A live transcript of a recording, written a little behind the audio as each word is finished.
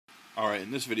Alright,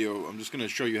 in this video I'm just going to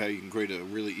show you how you can create a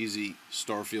really easy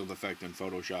star field effect in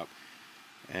Photoshop.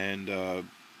 And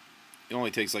it only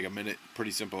takes like a minute,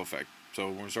 pretty simple effect. So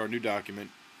we're going to start a new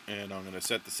document, and I'm going to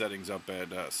set the settings up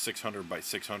at 600 by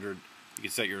 600. You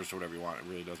can set yours to whatever you want, it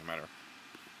really doesn't matter.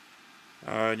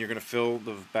 And you're going to fill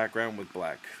the background with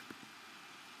black.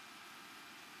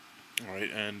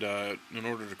 Alright, and in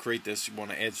order to create this, you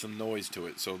want to add some noise to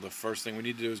it. So the first thing we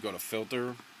need to do is go to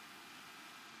Filter,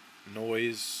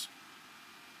 Noise,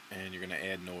 and you're going to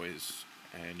add noise.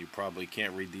 And you probably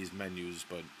can't read these menus,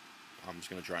 but I'm just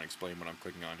going to try and explain what I'm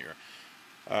clicking on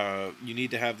here. You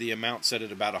need to have the amount set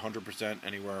at about 100%.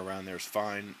 Anywhere around there is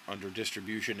fine. Under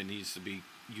distribution, it needs to be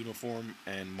uniform,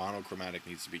 and monochromatic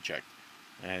needs to be checked.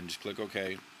 And just click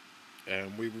OK.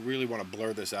 And we really want to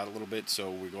blur this out a little bit,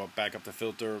 so we go back up to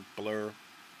Filter, Blur,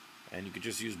 and you could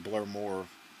just use Blur More.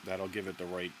 That'll give it the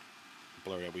right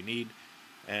blur that we need.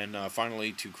 And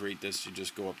finally, to create this, you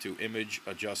just go up to Image,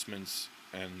 Adjustments,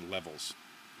 and Levels.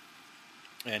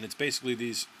 And it's basically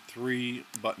these three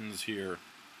buttons here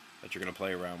that you're going to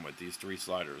play around with, these three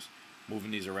sliders.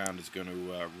 Moving these around is going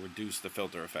to reduce the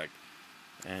filter effect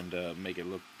and make it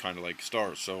look kind of like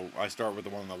stars. So I start with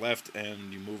the one on the left,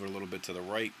 and you move it a little bit to the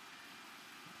right.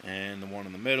 And the one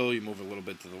in the middle, you move it a little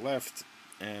bit to the left.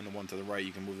 And the one to the right,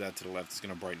 you can move that to the left. It's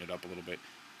going to brighten it up a little bit.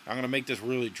 I'm going to make this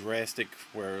really drastic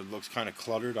where it looks kind of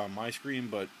cluttered on my screen,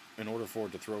 but in order for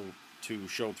it to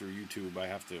show through YouTube, I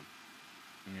have to,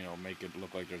 make it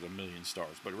look like there's a million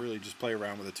stars. But really, just play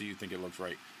around with it till you think it looks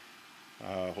right.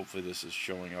 Hopefully this is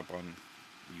showing up on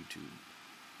YouTube.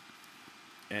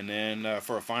 And then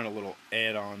for a final little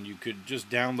add-on, you could just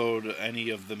download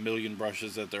any of the million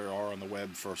brushes that there are on the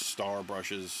web for star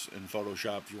brushes in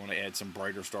Photoshop. If you want to add some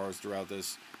brighter stars throughout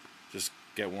this, just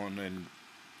get one and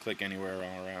click anywhere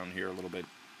around here a little bit,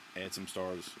 add some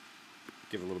stars,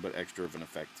 give a little bit extra of an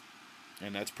effect.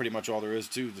 And that's pretty much all there is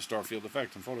to the star field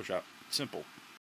effect in Photoshop. Simple.